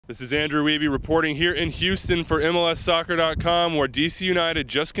This is Andrew Wiebe reporting here in Houston for MLSsoccer.com, where DC United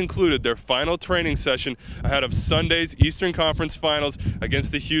just concluded their final training session ahead of Sunday's Eastern Conference Finals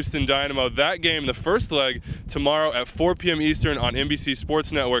against the Houston Dynamo. That game, the first leg, tomorrow at 4 p.m. Eastern on NBC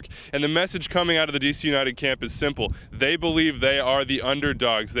Sports Network. And the message coming out of the DC United camp is simple. They believe they are the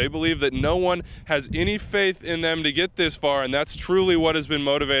underdogs. They believe that no one has any faith in them to get this far, and that's truly what has been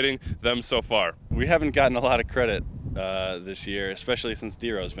motivating them so far. We haven't gotten a lot of credit this year, especially since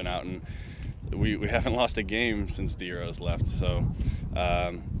D-Rose been out, and we haven't lost a game since D-Rose left. So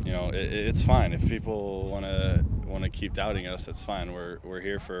you know, it's fine if people want to keep doubting us. It's fine. We're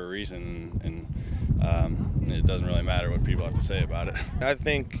here for a reason, and it doesn't really matter what people have to say about it. I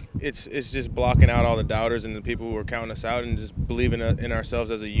think it's just blocking out all the doubters and the people who are counting us out, and just believing in ourselves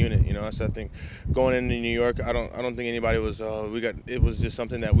as a unit. You know, so I think going into New York, I don't think anybody was it was just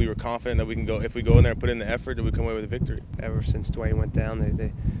something that we were confident that we can go, if we go in there and put in the effort, that we come away with a victory. Ever since Dwayne went down,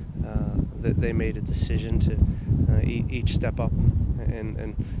 they made a decision to each step up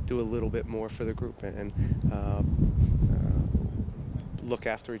and do a little bit more for the group and look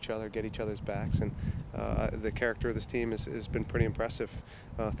after each other, get each other's backs, and the character of this team has been pretty impressive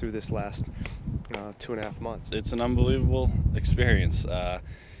through this last 2.5 months. It's an unbelievable experience.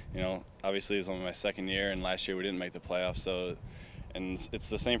 You know, obviously it's only my second year, and last year we didn't make the playoffs, so. And it's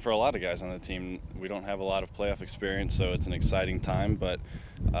the same for a lot of guys on the team. We don't have a lot of playoff experience, so it's an exciting time. But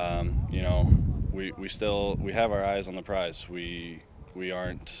you know, we have our eyes on the prize. We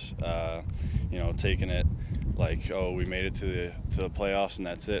aren't you know, taking it like, oh, we made it to the playoffs and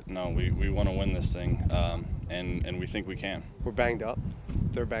that's it. No, we want to win this thing, and we think we can. We're banged up.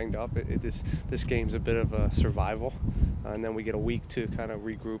 They're banged up. This game's a bit of a survival, and then we get a week to kind of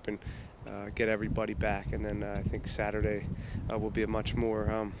regroup and get everybody back, and then I think Saturday will be a much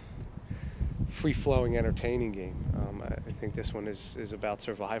more free-flowing, entertaining game. I think this one is about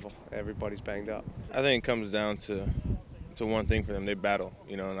survival. Everybody's banged up. I think it comes down to one thing for them: they battle.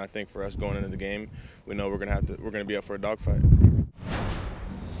 You know, and I think for us going into the game, we know we're gonna be up for a dogfight.